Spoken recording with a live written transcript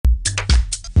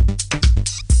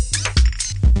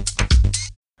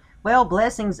Well,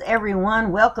 blessings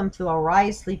everyone. Welcome to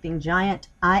Arise Sleeping Giant.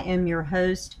 I am your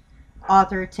host,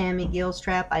 author Tammy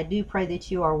Gilstrap. I do pray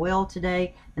that you are well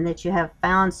today and that you have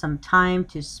found some time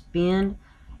to spend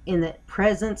in the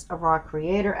presence of our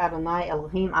Creator, Adonai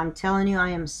Elohim. I'm telling you, I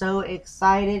am so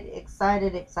excited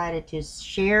to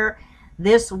share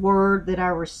this word that I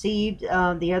received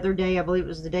the other day. I believe it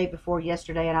was the day before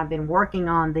yesterday, and I've been working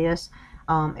on this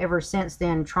ever since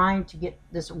then, trying to get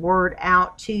this word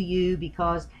out to you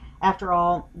because after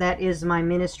all, that is my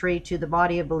ministry to the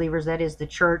body of believers. That is the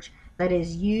church. That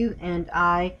is you and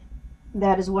I.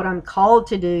 That is what I'm called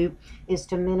to do, is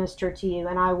to minister to you.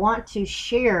 And I want to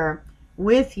share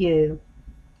with you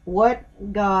what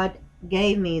God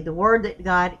gave me, the word that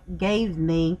God gave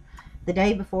me the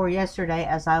day before yesterday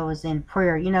as I was in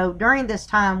prayer. You know, during this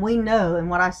time, we know, and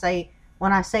when I say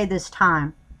this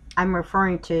time, I'm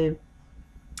referring to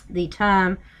the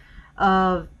time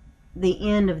of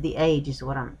the end of the age is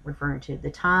what I'm referring to.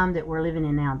 The time that we're living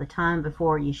in now, the time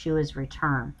before Yeshua's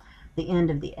return, the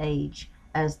end of the age,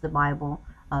 as the Bible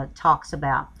talks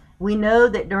about. We know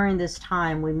that during this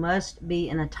time we must be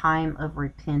in a time of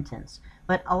repentance.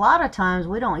 But a lot of times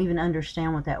we don't even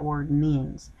understand what that word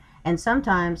means. And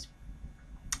sometimes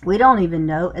we don't even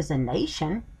know as a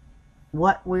nation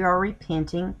what we are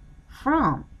repenting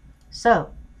from.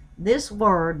 So, this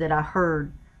word that I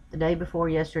heard the day before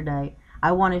yesterday,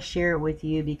 I want to share it with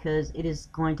you because it is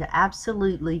going to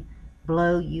absolutely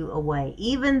blow you away.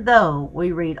 Even though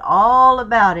we read all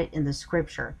about it in the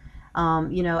scripture,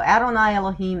 Adonai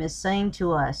Elohim is saying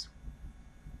to us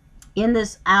in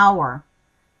this hour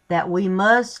that we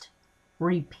must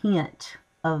repent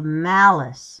of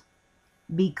malice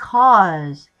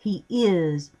because he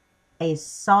is a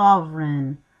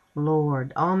sovereign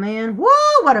Lord. Oh man, woo,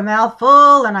 what a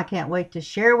mouthful. And I can't wait to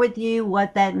share with you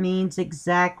what that means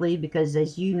exactly, because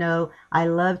as you know, I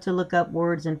love to look up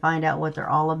words and find out what they're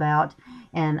all about.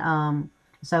 And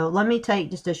so let me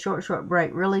take just a short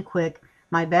break really quick.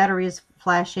 My battery is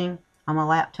flashing on my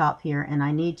laptop here and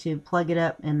I need to plug it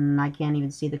up and I can't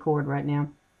even see the cord right now.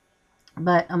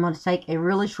 But I'm going to take a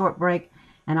really short break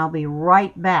and I'll be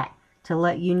right back to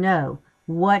let you know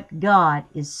what God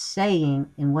is saying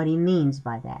and what he means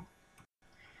by that.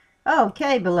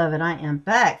 Okay, beloved, I am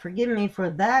back. Forgive me for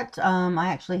that. I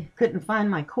actually couldn't find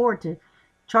my cord to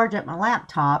charge up my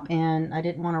laptop, and I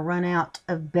didn't want to run out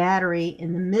of battery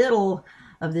in the middle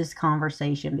of this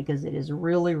conversation because it is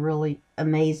really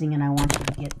amazing, and I want you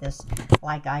to get this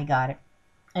like I got it.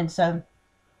 And so,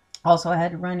 also, I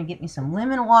had to run and get me some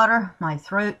lemon water. My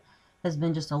throat has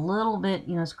been just a little bit,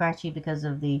 scratchy because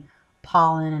of the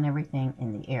pollen and everything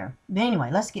in the air. But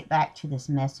anyway, let's get back to this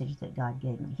message that God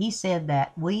gave me. He said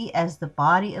that we as the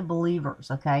body of believers,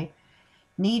 okay,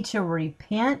 need to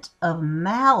repent of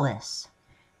malice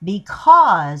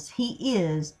because he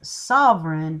is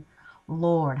sovereign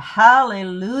Lord.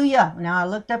 Hallelujah. Now, I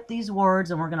looked up these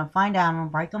words and we're going to find out. I'm going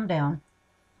to break them down.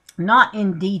 Not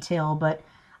in detail, but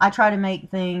I try to make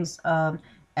things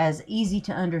as easy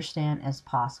to understand as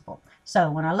possible. So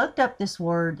when I looked up this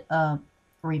word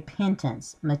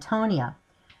repentance, metonia,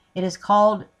 it is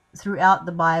called throughout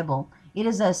the Bible. It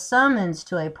is a summons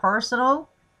to a personal,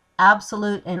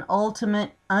 absolute, and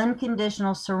ultimate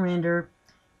unconditional surrender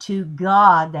to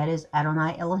God, that is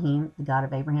Adonai Elohim, the God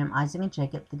of Abraham, Isaac, and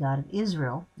Jacob, the God of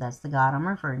Israel. That's the God I'm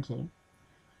referring to.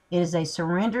 It is a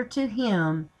surrender to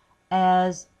him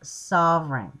as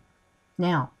sovereign.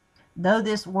 Now, though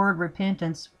this word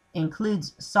repentance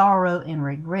includes sorrow and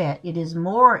regret, it is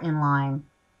more in line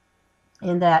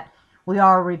in that we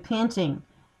are repenting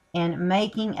and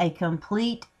making a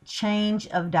complete change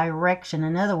of direction.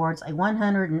 In other words, a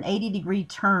 180-degree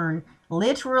turn,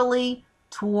 literally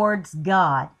towards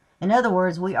God. In other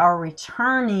words, we are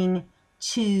returning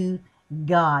to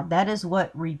God. That is what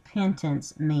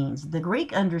repentance means. The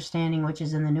Greek understanding, which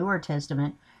is in the Newer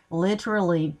Testament,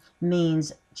 literally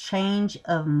means change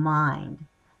of mind.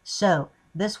 So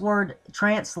this word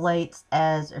translated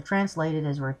as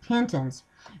repentance,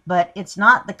 but it's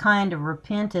not the kind of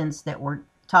repentance that we're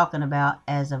talking about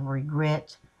as of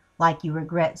regret, like you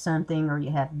regret something or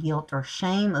you have guilt or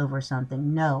shame over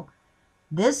something. No,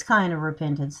 this kind of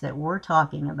repentance that we're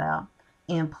talking about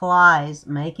implies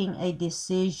making a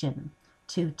decision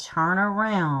to turn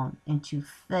around and to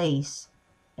face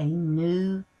a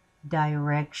new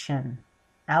direction.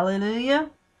 Hallelujah.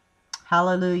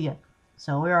 Hallelujah.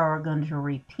 So we are going to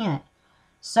repent.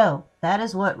 So that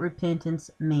is what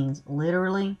repentance means.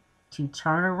 Literally, to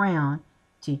turn around,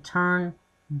 to turn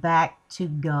back to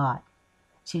God,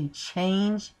 to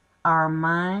change our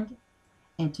mind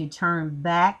and to turn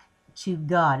back to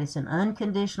God. It's an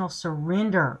unconditional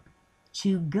surrender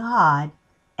to God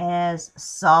as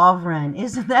sovereign.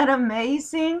 Isn't that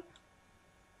amazing?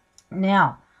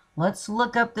 Now, let's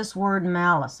look up this word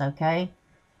malice, okay?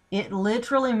 It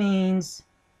literally means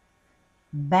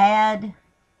bad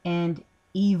and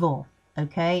evil,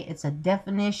 okay? It's a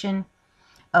definition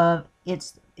of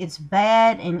it's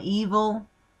bad and evil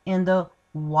in the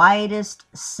widest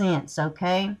sense,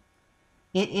 okay?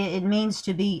 It means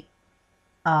to be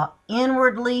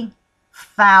inwardly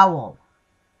foul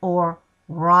or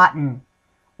rotten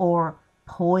or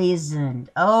poisoned.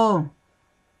 Oh,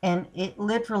 and it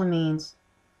literally means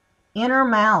inner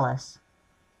malice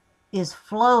is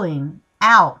flowing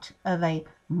out of a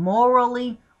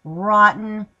morally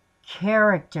rotten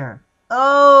character.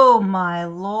 Oh, my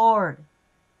Lord.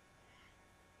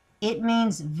 It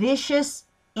means vicious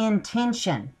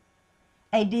intention,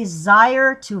 a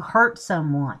desire to hurt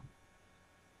someone.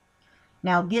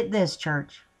 Now, get this,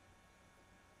 church.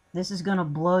 This is going to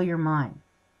blow your mind.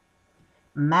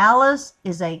 Malice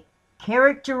is a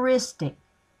characteristic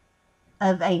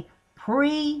of a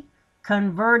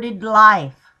pre-converted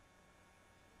life,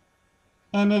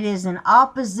 and it is in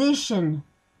opposition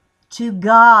to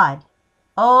God.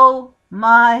 Oh,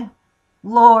 my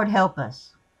Lord, help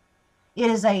us. It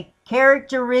is a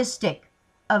characteristic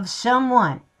of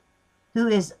someone who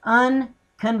is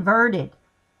unconverted,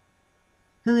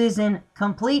 who is in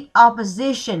complete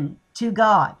opposition to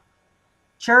God.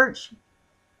 Church,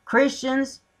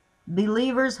 Christians,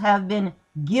 believers have been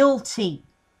guilty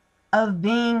of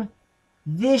being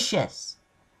vicious,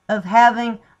 of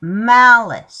having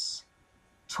malice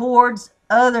towards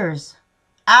others.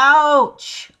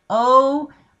 Ouch! Oh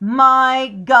my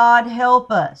God, help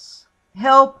us.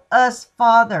 Help us,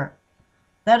 Father.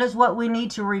 That is what we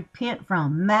need to repent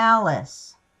from.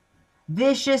 Malice,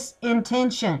 vicious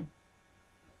intention,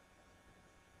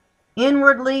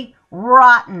 inwardly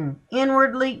rotten,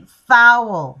 inwardly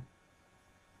foul,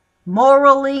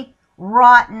 morally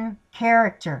rotten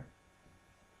character.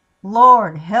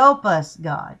 Lord, help us,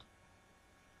 God.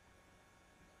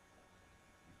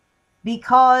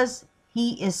 Because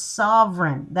He is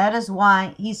sovereign. That is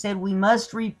why He said we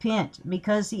must repent,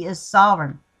 because He is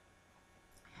sovereign.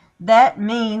 That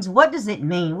means, what does it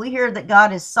mean? We hear that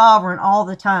God is sovereign all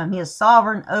the time. He is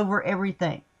sovereign over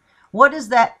everything. What does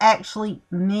that actually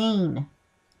mean?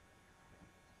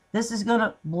 This is going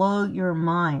to blow your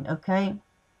mind, okay?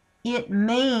 It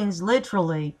means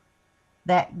literally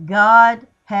that God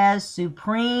has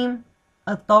supreme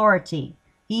authority.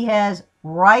 He has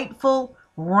rightful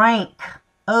rank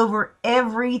over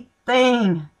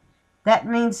everything. That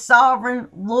means sovereign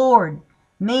Lord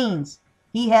means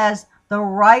He has the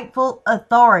rightful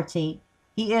authority.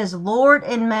 He is Lord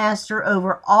and Master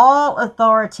over all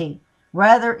authority,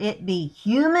 whether it be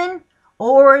human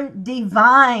or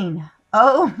divine.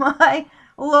 Oh my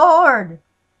Lord.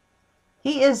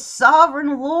 He is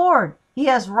sovereign Lord. He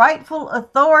has rightful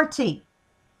authority.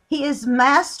 He is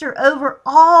master over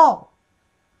all,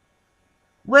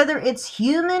 whether it's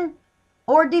human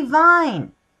or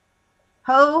divine.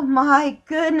 Oh my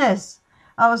goodness.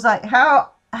 I was like,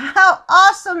 how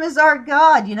awesome is our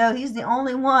God? You know, He's the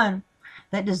only one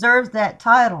that deserves that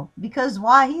title. Because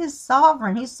why? He is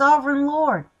sovereign. He's sovereign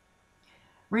Lord.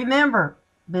 Remember,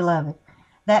 beloved,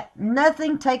 that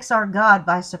nothing takes our God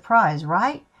by surprise,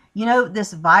 right? You know,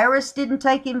 this virus didn't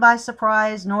take Him by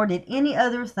surprise, nor did any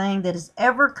other thing that has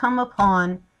ever come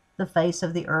upon the face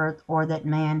of the earth or that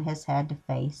man has had to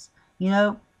face. You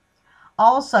know,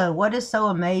 also, what is so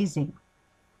amazing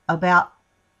about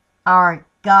our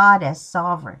God as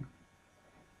sovereign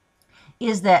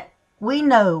is that we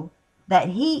know that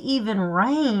He even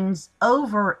reigns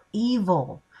over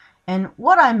evil. And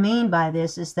what I mean by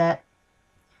this is that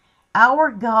our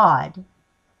God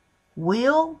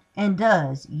will and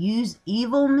does use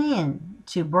evil men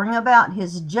to bring about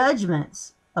His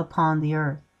judgments upon the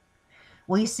earth.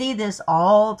 We see this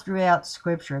all throughout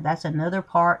Scripture. That's another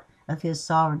part of His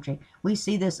sovereignty. We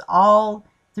see this all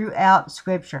throughout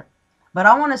Scripture. But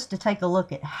I want us to take a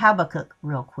look at Habakkuk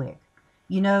real quick.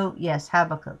 You know, yes,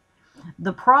 Habakkuk.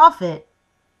 The prophet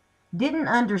didn't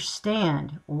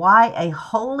understand why a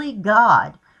holy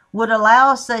God would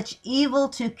allow such evil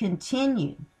to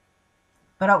continue.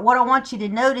 But what I want you to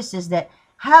notice is that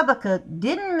Habakkuk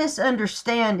didn't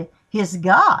misunderstand his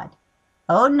God.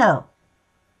 Oh no.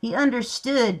 He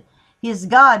understood his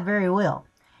God very well.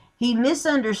 He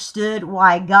misunderstood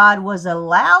why God was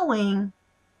allowing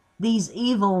these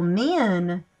evil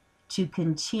men to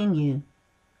continue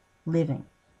living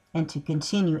and to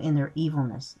continue in their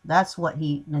evilness. That's what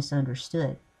he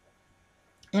misunderstood.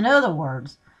 In other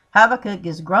words, Habakkuk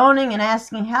is groaning and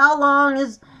asking, how long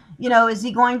is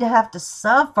he going to have to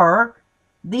suffer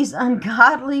These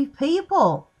ungodly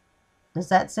people. Does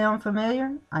that sound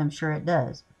familiar? I'm sure it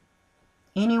does.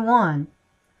 Anyone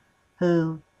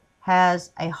who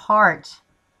has a heart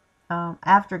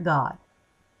after God,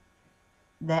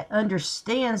 that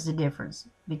understands the difference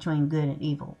between good and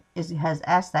evil, has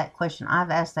asked that question. I've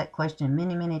asked that question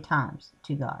many, many times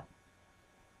to God.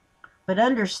 But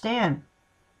understand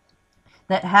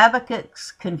that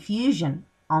Habakkuk's confusion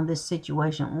on this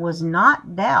situation was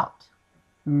not doubt.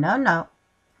 No, no.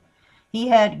 He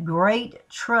had great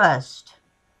trust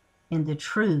in the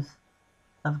truth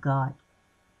of God.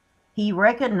 He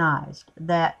recognized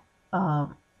that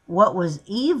what was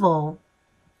evil,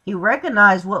 he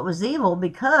recognized what was evil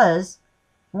because,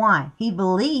 why? He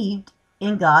believed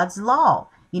in God's law.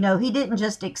 You know, he didn't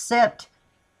just accept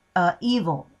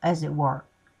evil, as it were.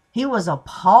 He was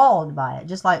appalled by it,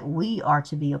 just like we are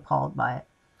to be appalled by it.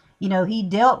 You know, he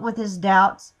dealt with his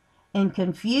doubts and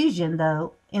confusion,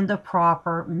 though, in the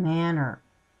proper manner.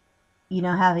 You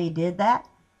know how he did that?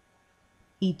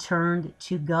 He turned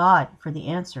to God for the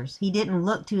answers. He didn't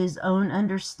look to his own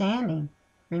understanding.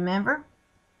 Remember?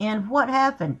 And what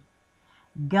happened?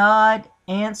 God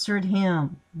answered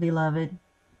him, beloved.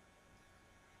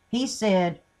 He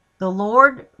said, the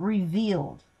Lord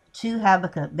revealed to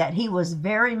Habakkuk that he was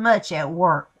very much at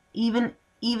work, even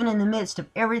in the midst of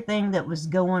everything that was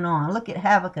going on. Look at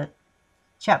Habakkuk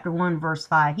chapter 1, verse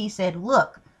 5. He said,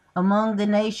 look among the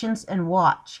nations and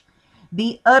watch.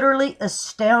 Be utterly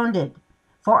astounded,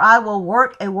 for I will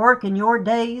work a work in your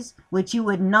days which you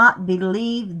would not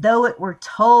believe, though it were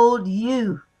told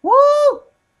you. Woo!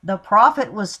 The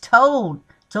prophet was told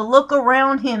to look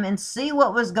around him and see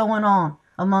what was going on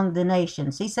among the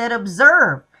nations. He said,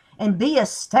 observe and be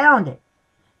astounded,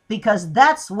 because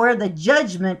that's where the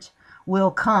judgment will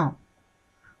come.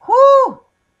 Whoo!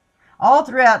 All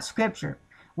throughout Scripture,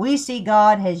 we see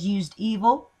God has used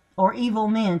evil or evil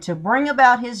men to bring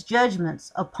about his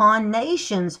judgments upon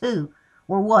nations who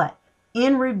were what?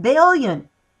 In rebellion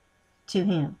to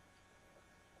him.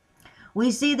 We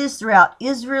see this throughout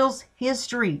Israel's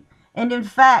history. And in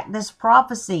fact, this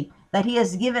prophecy that he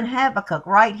has given Habakkuk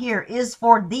right here is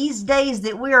for these days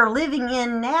that we are living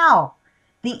in now.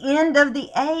 The end of the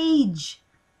age,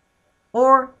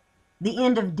 or the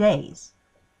end of days,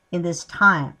 in this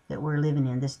time that we're living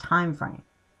in, this time frame.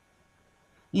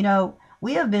 You know,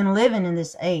 we have been living in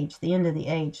this age, the end of the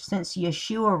age, since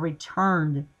Yeshua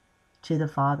returned to the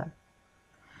Father.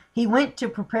 He went to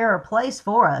prepare a place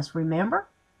for us, remember?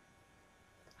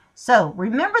 So,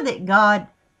 remember that God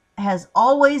has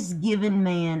always given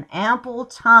man ample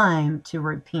time to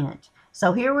repent.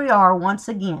 So here we are once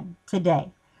again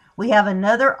today. We have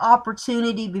another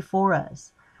opportunity before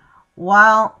us.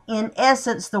 While in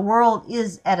essence the world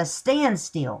is at a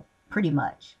standstill, pretty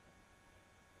much.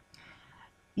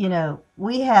 You know,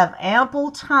 we have ample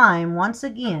time once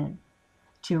again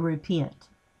to repent,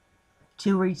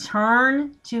 to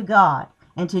return to God,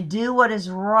 and to do what is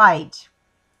right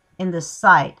in the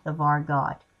sight of our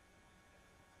God.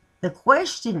 The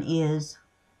question is,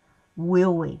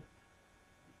 will we?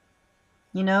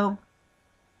 You know,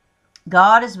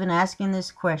 God has been asking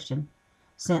this question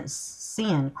since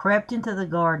sin crept into the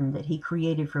garden that he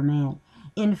created for man.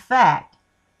 In fact,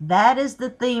 that is the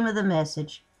theme of the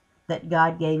message that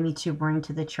God gave me to bring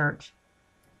to the church,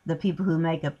 the people who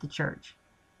make up the church.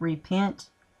 Repent,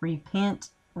 repent,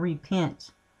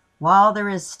 repent, while there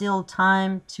is still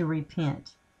time to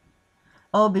repent.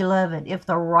 Oh, beloved, if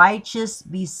the righteous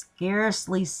be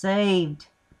scarcely saved,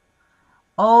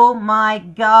 oh my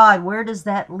God, where does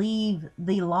that leave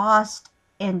the lost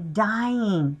and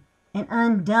dying and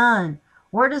undone?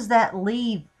 Where does that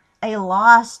leave a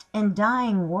lost and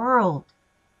dying world?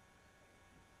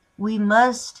 We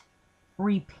must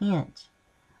repent.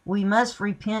 We must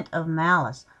repent of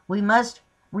malice. We must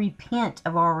repent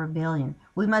of our rebellion.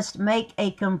 We must make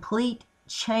a complete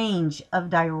change of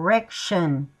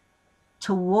direction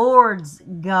towards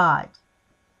God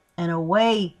and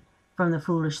away from the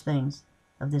foolish things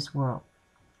of this world.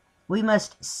 We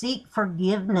must seek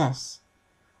forgiveness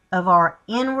of our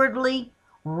inwardly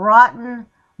rotten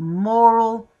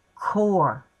moral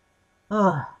core.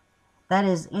 Ugh, that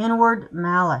is inward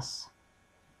malice.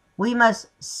 We must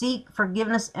seek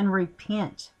forgiveness and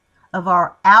repent of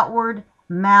our outward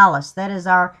malice. That is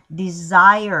our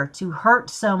desire to hurt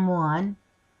someone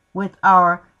with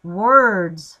our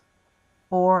words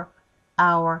or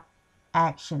our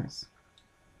actions.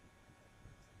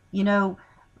 You know,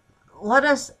 let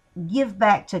us give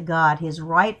back to God his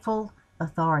rightful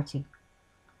authority,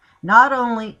 not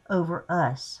only over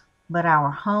us, but our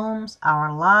homes,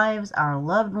 our lives, our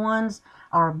loved ones,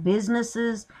 our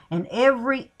businesses, and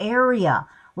every area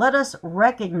Let us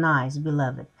recognize,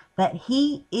 beloved, that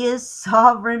He is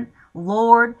sovereign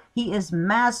Lord. He is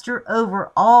master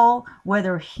over all,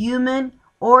 whether human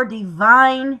or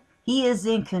divine. He is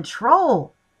in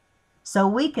control. So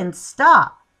we can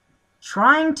stop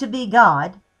trying to be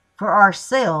God for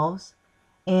ourselves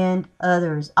and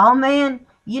others. Oh man,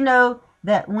 you know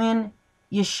that when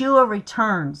Yeshua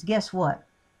returns, guess what?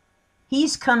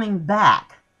 He's coming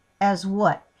back as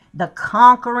what? The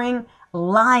conquering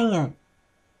lion,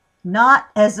 not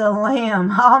as a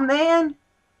lamb. Oh man,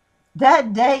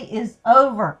 that day is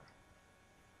over.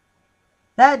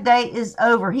 That day is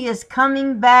over. He is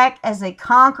coming back as a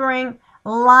conquering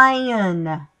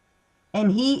lion.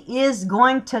 And He is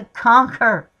going to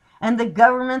conquer. And the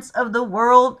governments of the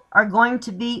world are going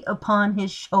to be upon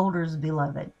His shoulders,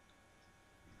 beloved.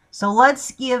 So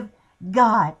let's give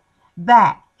God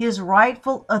back His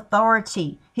rightful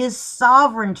authority, His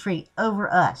sovereignty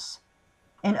over us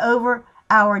and over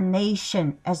our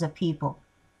nation as a people.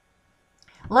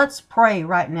 Let's pray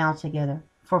right now together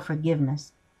for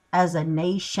forgiveness as a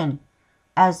nation,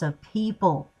 as a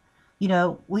people. You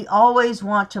know, we always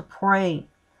want to pray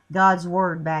God's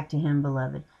word back to Him,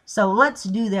 beloved. So let's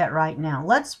do that right now.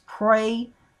 Let's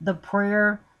pray the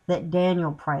prayer that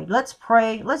Daniel prayed. Let's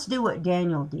pray. Let's do what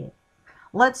Daniel did.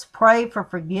 Let's pray for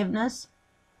forgiveness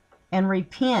and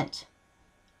repent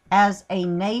as a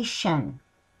nation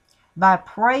by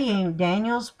praying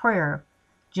Daniel's prayer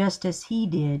just as he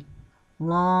did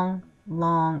long,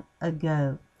 long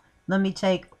ago. Let me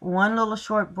take one little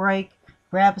short break,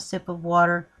 grab a sip of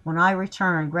water. When I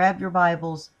return, grab your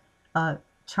Bibles,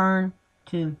 turn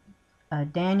to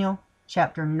Daniel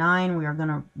chapter 9. We are going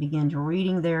to begin to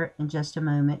reading there in just a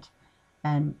moment.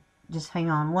 And just hang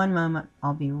on one moment.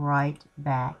 I'll be right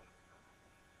back.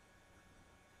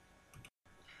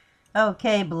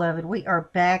 Okay, beloved, we are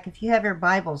back. If you have your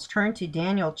Bibles, turn to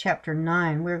Daniel chapter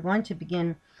 9. We're going to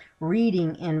begin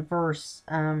reading in verse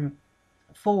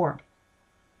 4.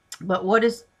 But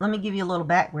let me give you a little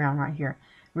background right here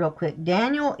real quick.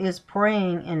 Daniel is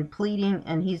praying and pleading,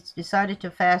 and he's decided to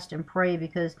fast and pray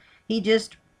because he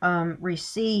just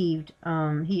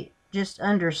he just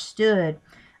understood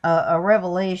a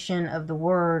revelation of the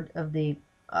word of the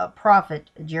prophet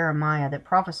Jeremiah that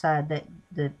prophesied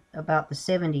that about the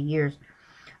 70 years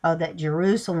that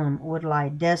Jerusalem would lie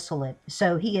desolate.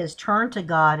 So he has turned to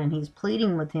God and he's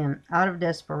pleading with Him out of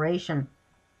desperation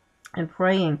and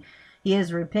praying. He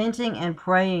is repenting and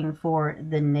praying for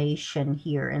the nation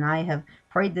here. And I have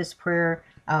prayed this prayer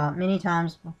many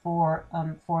times before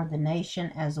for the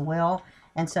nation as well.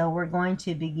 And so we're going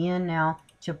to begin now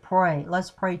to pray.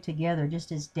 Let's pray together,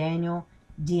 just as Daniel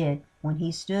did when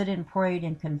he stood and prayed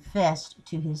and confessed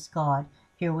to his God.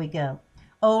 Here we go.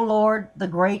 O Lord, the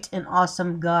great and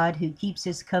awesome God who keeps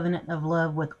His covenant of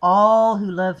love with all who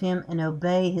love Him and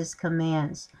obey His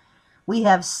commands. We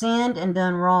have sinned and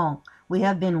done wrong. We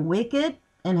have been wicked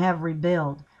and have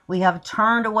rebelled. We have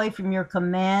turned away from Your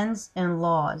commands and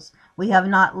laws. We have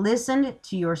not listened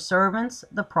to Your servants,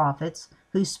 the prophets,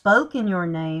 who spoke in Your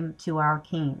name to our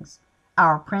kings,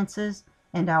 our princes,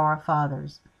 and our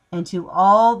fathers, and to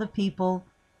all the people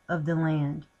of the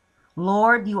land.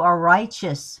 Lord, You are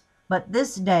righteous, but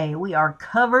this day we are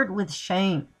covered with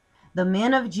shame. The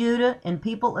men of Judah and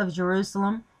people of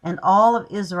Jerusalem and all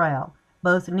of Israel,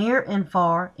 both near and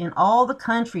far, in all the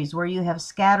countries where You have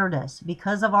scattered us,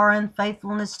 because of our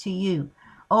unfaithfulness to You.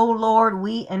 O Lord,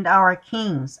 we and our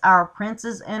kings, our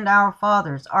princes and our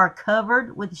fathers are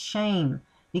covered with shame,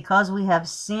 because we have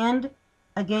sinned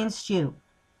against You.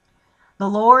 The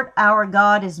Lord our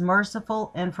God is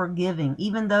merciful and forgiving,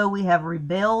 even though we have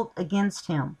rebelled against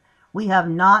Him. We have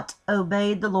not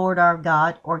obeyed the Lord our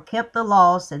God or kept the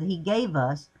laws that He gave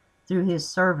us through His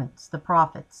servants, the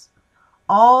prophets.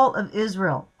 All of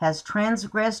Israel has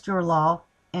transgressed Your law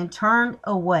and turned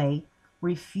away,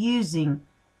 refusing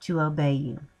to obey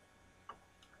You.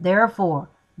 Therefore,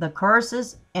 the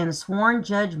curses and sworn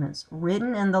judgments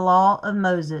written in the law of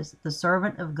Moses, the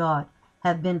servant of God,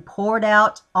 have been poured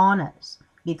out on us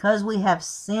because we have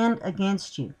sinned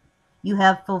against You. You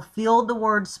have fulfilled the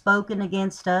word spoken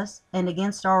against us and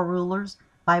against our rulers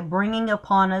by bringing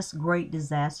upon us great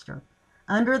disaster.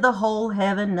 Under the whole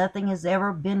heaven, nothing has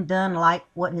ever been done like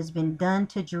what has been done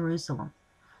to Jerusalem.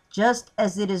 Just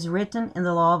as it is written in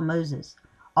the law of Moses,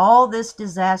 all this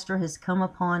disaster has come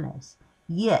upon us.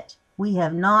 Yet we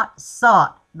have not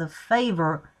sought the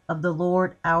favor of the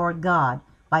Lord our God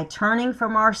by turning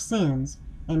from our sins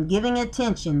and giving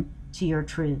attention to Your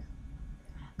truth.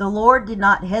 The Lord did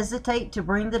not hesitate to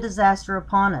bring the disaster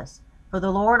upon us, for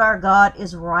the Lord our God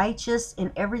is righteous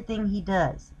in everything He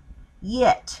does.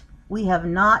 Yet we have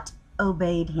not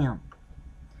obeyed Him.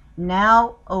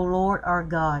 Now, O Lord our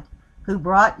God, who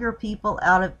brought your people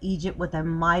out of Egypt with a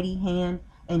mighty hand,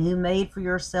 and who made for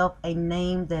yourself a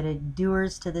name that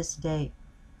endures to this day,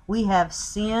 we have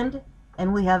sinned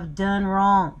and we have done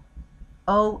wrong.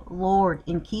 O Lord,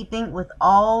 in keeping with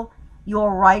all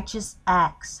your righteous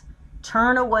acts,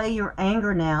 turn away your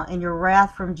anger now and your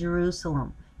wrath from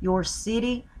Jerusalem, your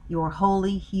city, your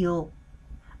holy hill.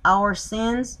 Our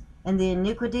sins and the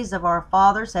iniquities of our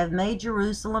fathers have made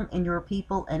Jerusalem and your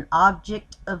people an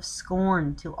object of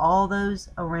scorn to all those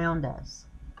around us.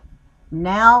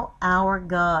 Now, our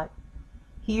God,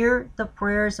 hear the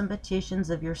prayers and petitions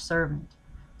of your servant.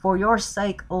 For your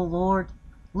sake, O Lord,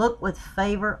 look with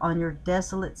favor on your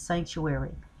desolate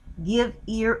sanctuary. Give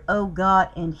ear, O God,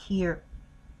 and hear.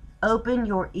 Open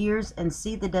your ears and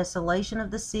see the desolation of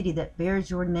the city that bears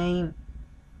your name.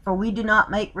 For we do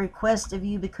not make request of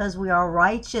you because we are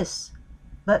righteous,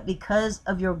 but because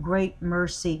of your great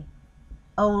mercy.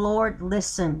 O Lord,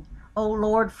 listen. O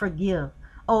Lord, forgive.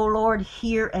 O Lord,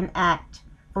 hear and act.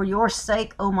 For your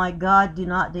sake, O my God, do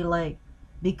not delay,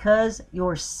 because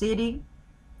your city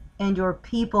and your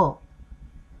people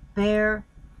bear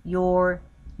your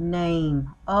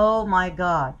name. Oh my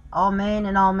God, all man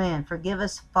and all man, forgive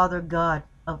us, Father God,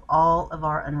 of all of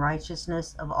our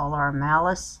unrighteousness, of all our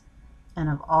malice, and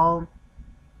of all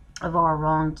of our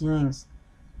wrongdoings.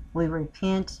 We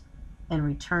repent and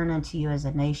return unto you as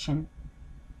a nation,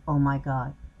 oh my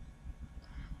God.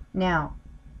 Now,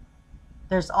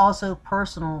 there's also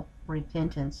personal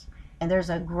repentance, and there's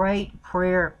a great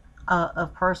prayer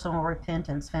of personal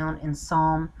repentance found in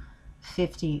Psalm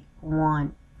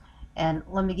 51. And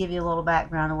let me give you a little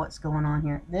background on what's going on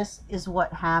here. This is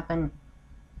what happened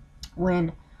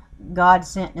when God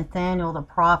sent Nathanael the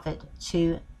prophet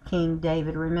to King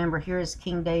David. Remember, here is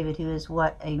King David, who is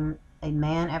what? A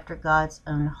man after God's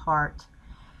own heart.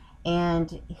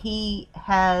 And he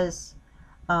has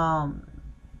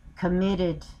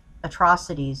committed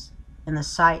atrocities in the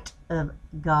sight of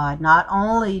God. Not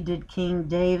only did King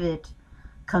David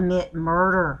commit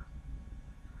murder,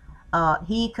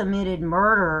 he committed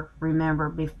murder, remember,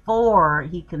 before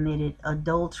he committed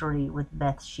adultery with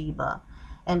Bathsheba.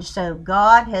 And so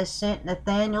God has sent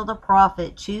Nathanael the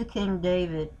prophet to King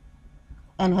David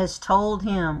and has told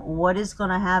him what is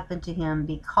going to happen to him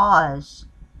because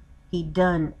he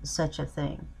done such a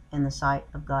thing in the sight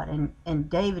of God.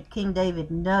 And King David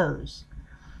knows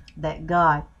that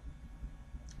God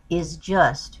is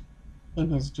just in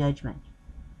his judgment.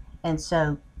 And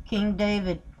so King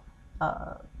David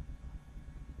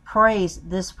prays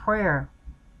this prayer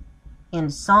in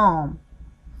Psalm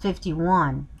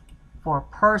 51 for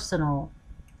personal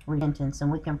repentance.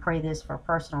 And we can pray this for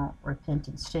personal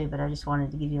repentance too, but I just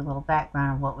wanted to give you a little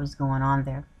background of what was going on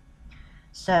there.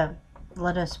 So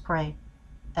let us pray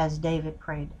as David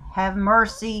prayed. Have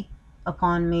mercy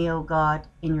upon me, O God,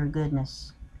 in your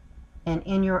goodness, and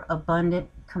in your abundant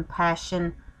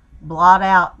compassion blot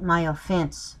out my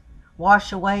offense.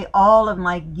 Wash away all of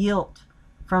my guilt.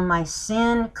 From my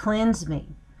sin cleanse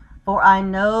me, for I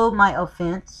know my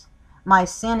offense. My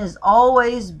sin is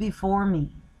always before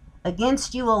me.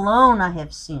 Against you alone I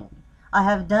have sinned. I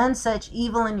have done such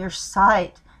evil in your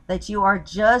sight that you are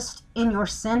just in your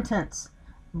sentence,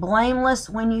 blameless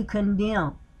when you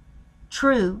condemn.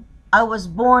 True, I was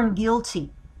born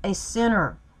guilty, a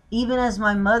sinner, even as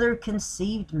my mother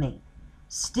conceived me.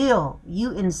 Still,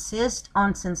 you insist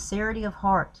on sincerity of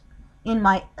heart. In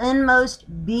my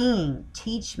inmost being,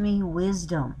 teach me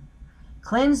wisdom.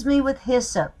 Cleanse me with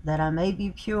hyssop, that I may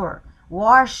be pure.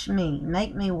 Wash me,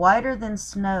 make me whiter than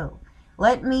snow.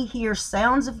 Let me hear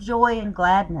sounds of joy and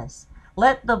gladness.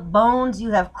 Let the bones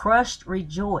you have crushed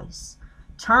rejoice.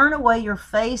 Turn away your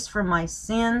face from my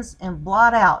sins and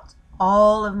blot out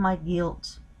all of my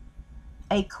guilt.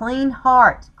 A clean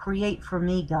heart create for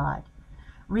me, God.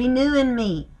 Renew in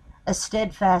me a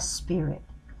steadfast spirit.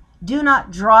 Do not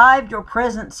drive your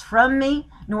presence from me,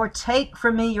 nor take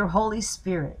from me your Holy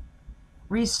Spirit.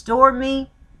 Restore me,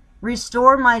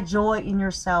 restore my joy in your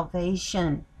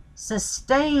salvation.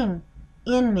 Sustain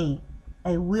in me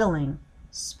a willing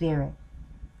spirit.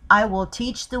 I will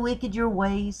teach the wicked your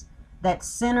ways, that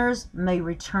sinners may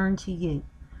return to you.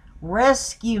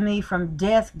 Rescue me from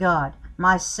death, God,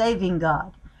 my saving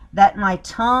God, that my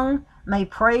tongue may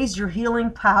praise your healing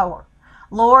power.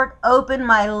 Lord, open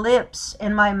my lips,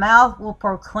 and my mouth will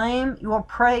proclaim your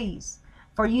praise.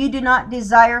 For you do not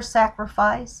desire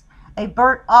sacrifice. A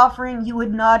burnt offering you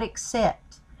would not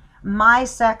accept. My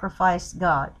sacrifice,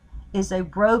 God, is a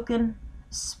broken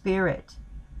spirit.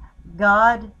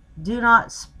 God, do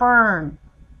not spurn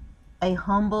a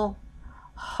humble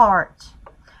heart.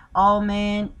 All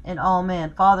man and all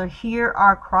man. Father, hear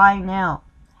our cry now.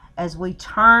 as we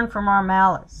turn from our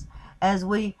malice, as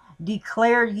we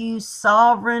declare you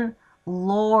sovereign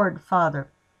Lord, Father,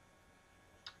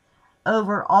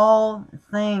 over all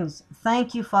things.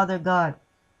 Thank you, Father God,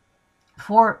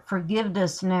 for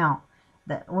forgiveness now.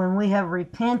 That when we have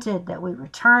repented, that we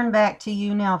return back to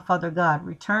you now, Father God.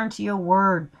 Return to your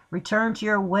word. Return to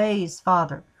your ways,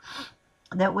 Father.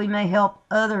 That we may help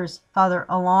others, Father,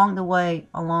 along the way,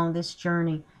 along this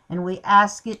journey. And we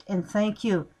ask it and thank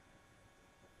you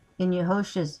in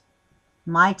Yehoshua's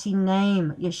mighty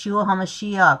name, Yeshua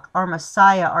HaMashiach, our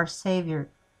Messiah, our Savior.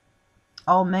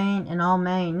 Amen and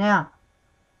amen. Now,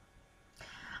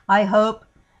 I hope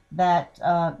that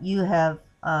you have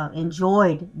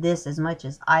enjoyed this as much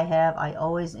as I have. I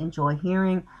always enjoy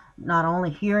hearing, not only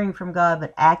hearing from God,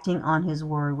 but acting on His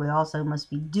Word. We also must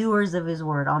be doers of His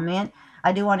Word. Amen.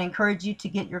 I do want to encourage you to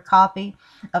get your copy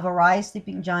of Arise,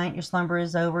 Sleeping Giant, Your Slumber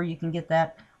is Over. You can get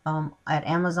that at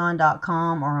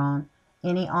Amazon.com or on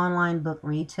any online book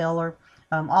retailer.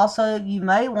 Also, you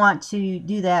may want to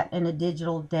do that in a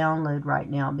digital download right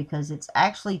now because it's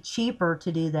actually cheaper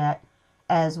to do that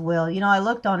as well. You know, I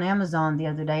looked on Amazon the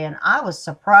other day and I was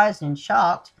surprised and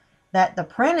shocked that the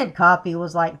printed copy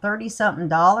was like 30 something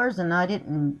dollars, and I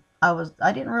didn't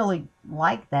really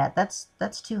like that.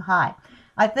 That's too high.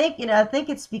 I think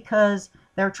it's because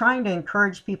they're trying to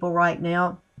encourage people right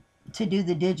now to do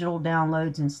the digital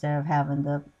downloads instead of having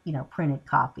the printed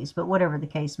copies. But whatever the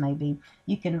case may be,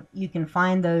 you can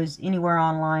find those anywhere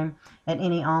online at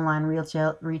any online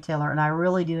retailer. And I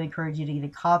really do encourage you to get a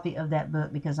copy of that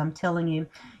book because I'm telling you,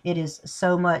 it is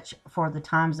so much for the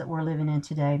times that we're living in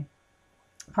today.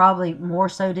 Probably more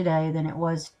so today than it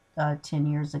was 10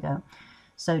 years ago.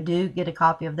 So do get a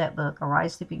copy of that book,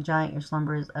 Arise, Sleeping Giant, Your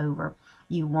Slumber is Over.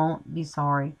 You won't be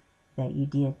sorry that you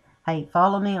did. Hey,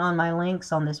 follow me on my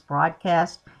links on this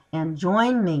broadcast and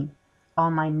join me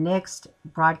on my next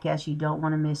broadcast. You don't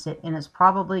want to miss it. And it's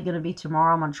probably going to be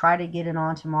tomorrow. I'm going to try to get it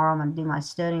on tomorrow. I'm going to do my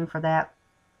studying for that.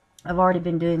 I've already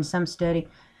been doing some study,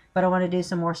 but I want to do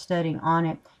some more studying on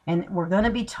it. And we're going to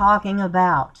be talking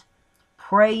about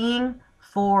praying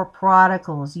for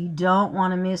prodigals. You don't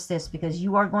want to miss this because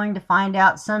you are going to find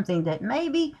out something that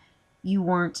maybe you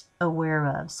weren't aware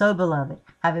of. So, beloved,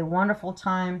 have a wonderful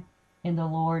time in the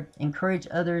Lord. Encourage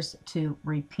others to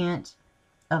repent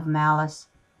of malice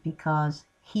because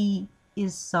He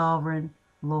is sovereign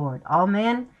Lord.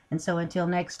 Amen. And so until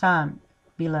next time,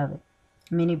 beloved,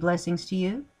 many blessings to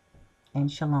you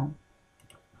and shalom.